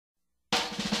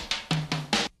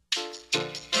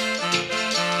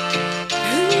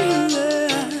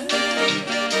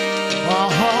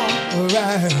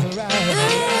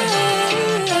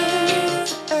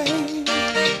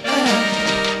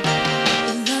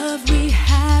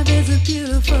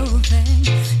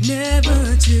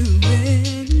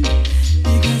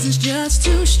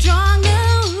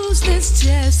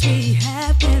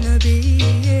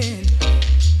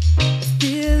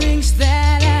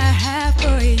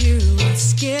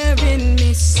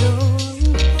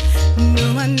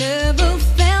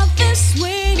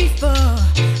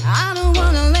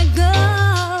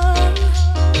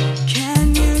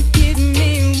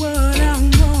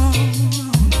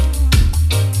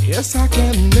Yes, I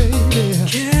can, baby.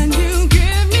 Can you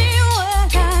give me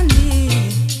what I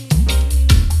need?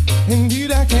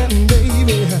 Indeed, I can,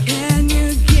 baby. Can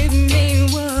you give me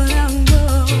what I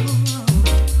want?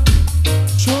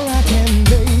 Sure, I can,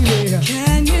 baby.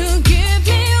 Can you give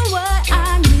me what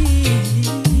I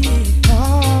need?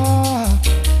 Ah,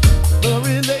 the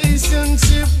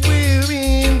relationship we're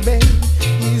in, babe,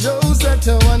 is oh such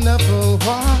a wonderful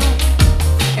one.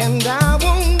 And I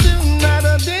won't do not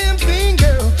a damn thing,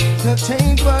 girl, to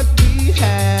change what we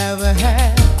have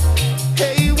had.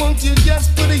 Hey, won't you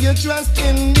just put your trust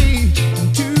in me,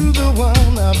 to the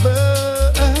one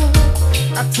above?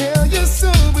 I tell you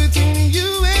so.